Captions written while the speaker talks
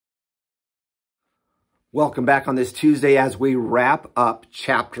Welcome back on this Tuesday as we wrap up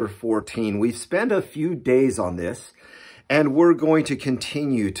chapter 14. We've spent a few days on this, and we're going to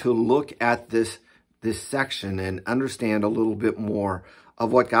continue to look at this section and understand a little bit more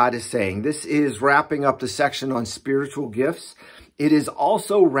of what God is saying. This is wrapping up the section on spiritual gifts. It is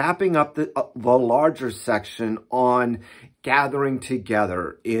also wrapping up the larger section on gathering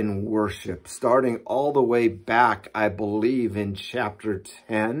together in worship, starting all the way back, I believe, in chapter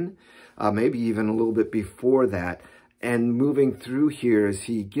 10. Maybe even a little bit before that, and moving through here as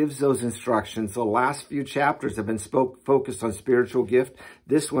he gives those instructions. The last few chapters have been focused on spiritual gift.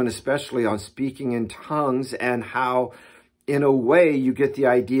 This one especially on speaking in tongues, and how, in a way, you get the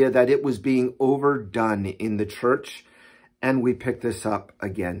idea that it was being overdone in the church. And we pick this up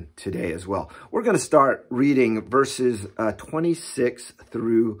again today as well. We're going to start reading verses 26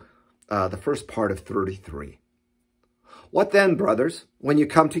 through the first part of 33. What then, brothers, when you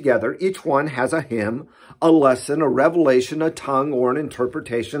come together, each one has a hymn, a lesson, a revelation, a tongue, or an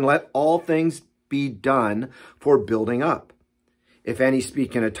interpretation. Let all things be done for building up. If any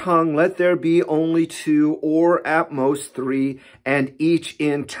speak in a tongue, let there be only two, or at most three, and each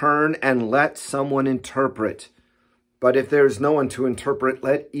in turn, and let someone interpret. But if there is no one to interpret,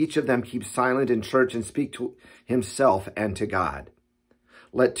 let each of them keep silent in church and speak to himself and to God.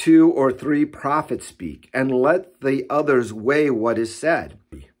 Let 2 or 3 prophets speak, and let the others weigh what is said.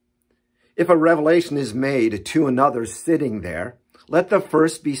 If a revelation is made to another sitting there, let the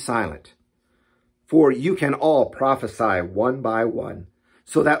first be silent. For you can all prophesy one by one,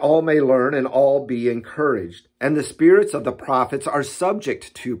 so that all may learn and all be encouraged. And the spirits of the prophets are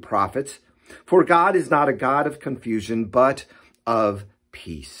subject to prophets, for God is not a God of confusion, but of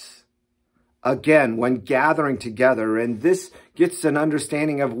peace. Again, when gathering together, and this gets an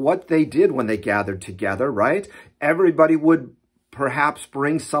understanding of what they did when they gathered together, right? Everybody would perhaps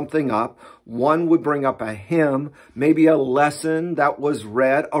bring something up. One would bring up a hymn, maybe a lesson that was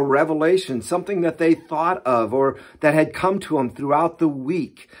read, a revelation, something that they thought of or that had come to them throughout the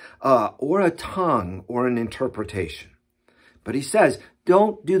week, or a tongue or an interpretation. But he says,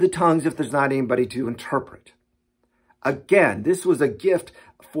 don't do the tongues if there's not anybody to interpret. Again, this was a gift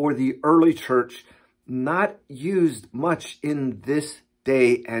for the early church, not used much in this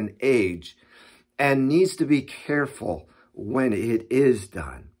day and age, and needs to be careful when it is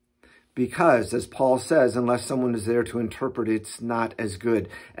done. Because, as Paul says, unless someone is there to interpret, it's not as good.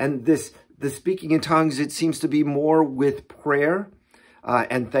 And the speaking in tongues, it seems to be more with prayer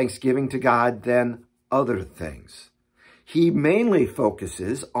and thanksgiving to God than other things. He mainly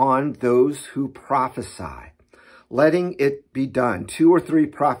focuses on those who prophesy, letting it be done. 2 or 3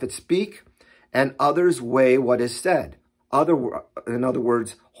 prophets speak, and others weigh what is said. In other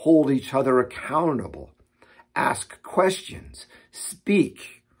words, hold each other accountable. Ask questions.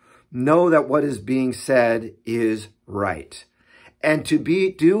 Speak. Know that what is being said is right. And to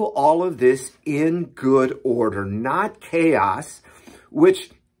do all of this in good order, not chaos,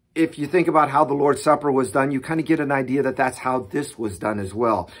 which, if you think about how the Lord's Supper was done, you kind of get an idea that that's how this was done as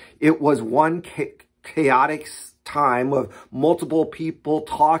well. It was one chaotic time of multiple people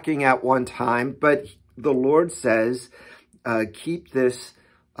talking at one time, but the Lord says, keep this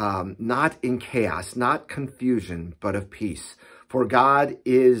not in chaos, not confusion, but of peace. For God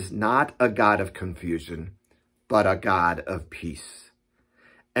is not a God of confusion, but a God of peace.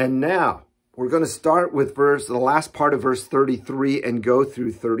 And now we're going to start with the last part of verse 33 and go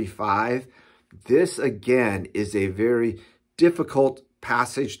through 35. This again is a very difficult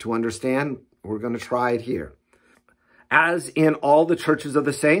passage to understand. We're going to try it here. As in all the churches of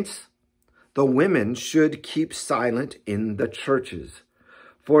the saints, the women should keep silent in the churches,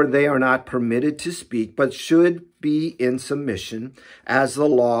 for they are not permitted to speak, but should be in submission, as the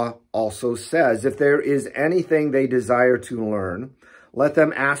law also says. If there is anything they desire to learn, let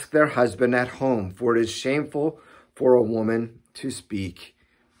them ask their husband at home, for it is shameful for a woman to speak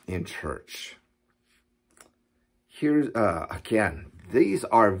in church. Here's, again, these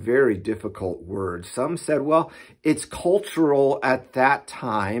are very difficult words. Some said, well, it's cultural at that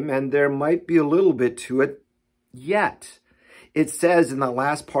time, and there might be a little bit to it. Yet, it says in the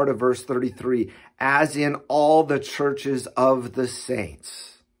last part of verse 33, as in all the churches of the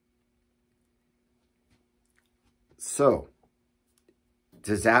saints. So,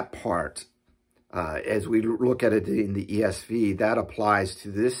 does that part, as we look at it in the ESV, that applies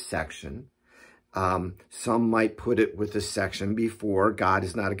to this section. Some might put it with the section before, God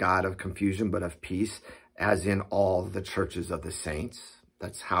is not a God of confusion, but of peace, as in all the churches of the saints.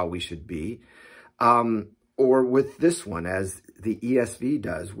 That's how we should be. Or with this one, as the ESV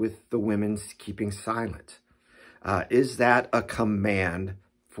does, with the women keeping silent. Is that a command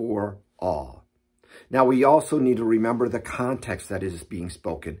for all? Now, we also need to remember the context that is being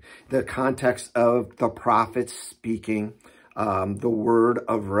spoken, the context of the prophets speaking, the word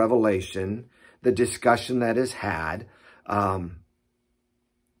of revelation, the discussion that is had.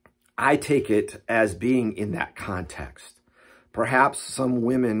 I take it as being in that context. Perhaps some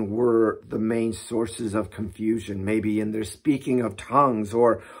women were the main sources of confusion, maybe in their speaking of tongues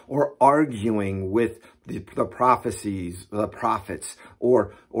or arguing with the prophecies, the prophets,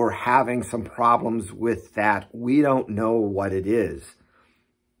 or having some problems with that. We don't know what it is.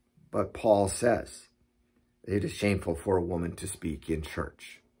 But Paul says it is shameful for a woman to speak in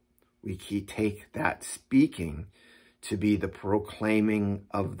church. We take that speaking to be the proclaiming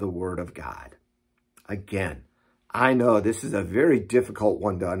of the word of God. Again, I know this is a very difficult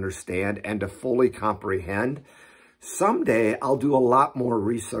one to understand and to fully comprehend. Someday I'll do a lot more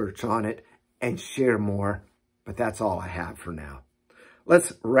research on it and share more, but that's all I have for now.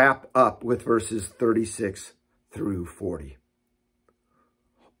 Let's wrap up with verses 36 through 40.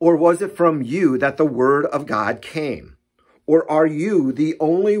 Or was it from you that the word of God came? Or are you the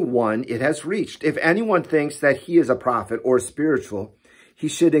only one it has reached? If anyone thinks that he is a prophet or spiritual, he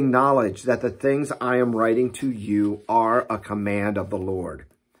should acknowledge that the things I am writing to you are a command of the Lord.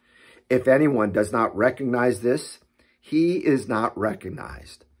 If anyone does not recognize this, he is not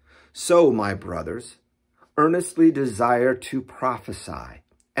recognized. So, my brothers, earnestly desire to prophesy,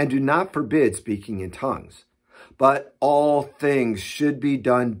 and do not forbid speaking in tongues. But all things should be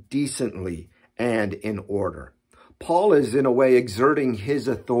done decently and in order. Paul is in a way exerting his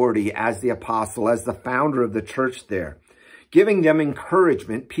authority as the apostle, as the founder of the church there, giving them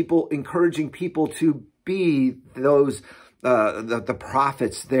encouragement, encouraging people to be those, the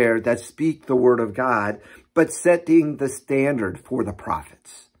prophets there that speak the word of God, but setting the standard for the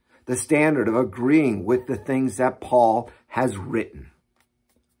prophets, the standard of agreeing with the things that Paul has written.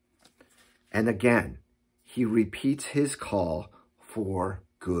 And again, he repeats his call for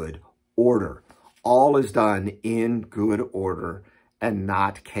good order. All is done in good order and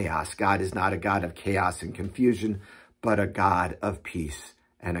not chaos. God is not a God of chaos and confusion, but a God of peace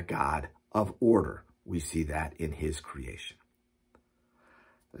and a God of order. We see that in his creation.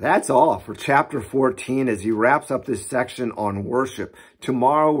 That's all for chapter 14 as he wraps up this section on worship.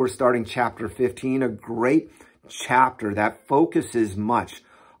 Tomorrow we're starting chapter 15, a great chapter that focuses much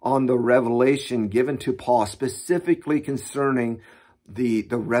on the revelation given to Paul, specifically concerning the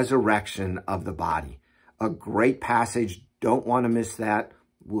resurrection of the body. A great passage. Don't want to miss that.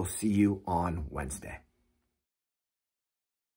 We'll see you on Wednesday.